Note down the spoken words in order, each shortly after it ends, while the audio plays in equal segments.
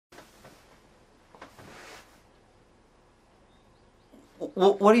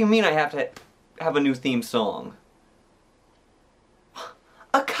What do you mean I have to have a new theme song?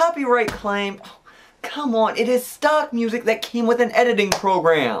 A copyright claim? Come on, it is stock music that came with an editing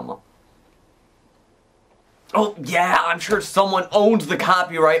program. Oh, yeah, I'm sure someone owns the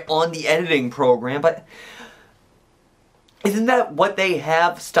copyright on the editing program, but isn't that what they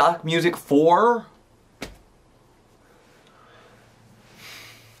have stock music for?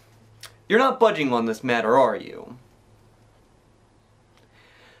 You're not budging on this matter, are you?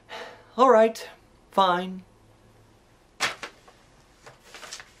 Alright, fine.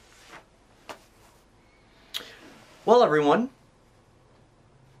 Well, everyone,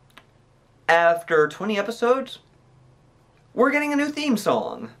 after 20 episodes, we're getting a new theme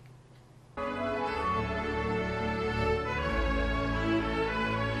song.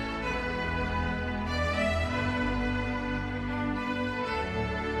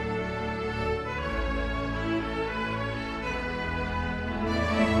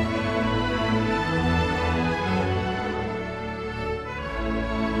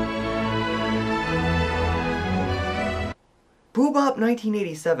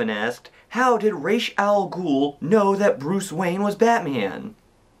 Boobop1987 asked, how did Ra's al Ghul know that Bruce Wayne was Batman?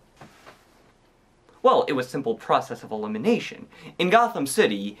 Well, it was simple process of elimination. In Gotham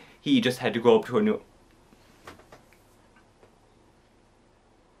City, he just had to go up to a new...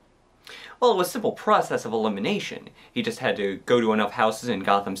 Well, it was simple process of elimination. He just had to go to enough houses in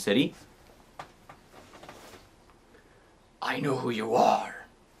Gotham City. I know who you are.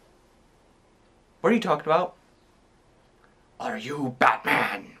 What are you talking about? Are you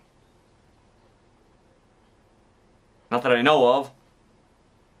Batman? Not that I know of.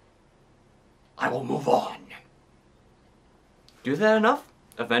 I will move on. Do that enough?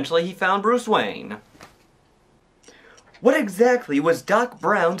 Eventually he found Bruce Wayne. What exactly was Doc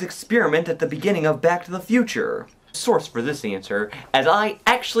Brown's experiment at the beginning of Back to the Future? Source for this answer, as I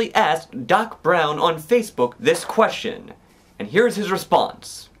actually asked Doc Brown on Facebook this question. And here's his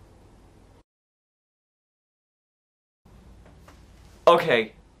response.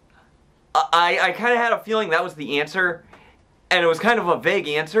 Okay, I kind of had a feeling that was the answer, and it was kind of a vague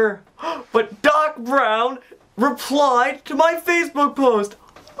answer, but Doc Brown replied to my Facebook post.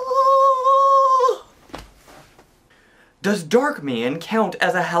 Oh. Does Darkman count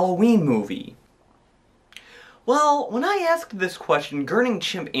as a Halloween movie? Well, when I asked this question, Gurning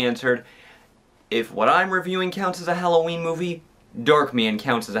Chimp answered, if what I'm reviewing counts as a Halloween movie, Darkman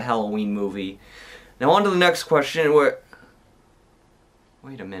counts as a Halloween movie. Now on to the next question, where...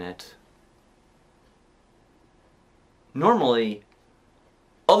 Wait a minute. Normally,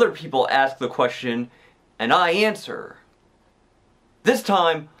 other people ask the question, and I answer. This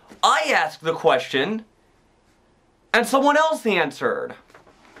time, I asked the question, and someone else answered.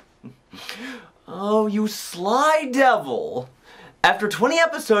 Oh, you sly devil. After 20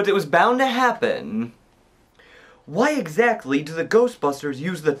 episodes, it was bound to happen. Why exactly do the Ghostbusters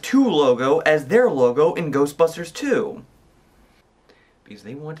use the 2 logo as their logo in Ghostbusters 2? Because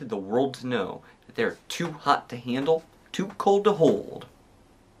they wanted the world to know that they're too hot to handle, too cold to hold.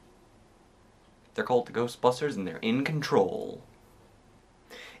 They're called the Ghostbusters and they're in control.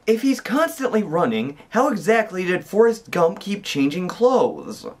 If he's constantly running, how exactly did Forrest Gump keep changing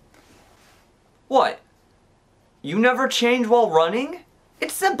clothes? What? You never change while running?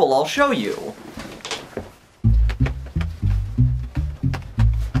 It's simple, I'll show you.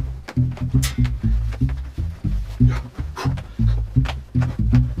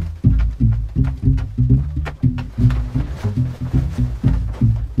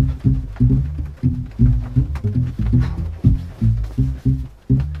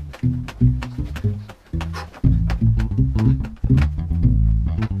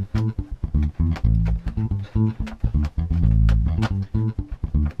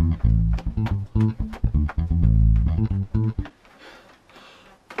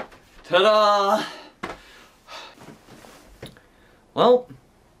 Ta-da! Well,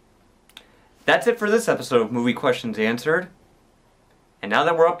 that's it for this episode of Movie Questions Answered. And now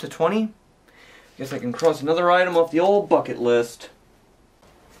that we're up to 20, I guess I can cross another item off the old bucket list.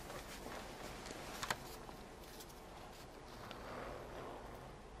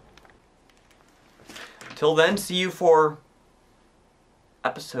 Until then, see you for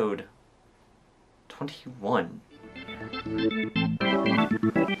episode 21.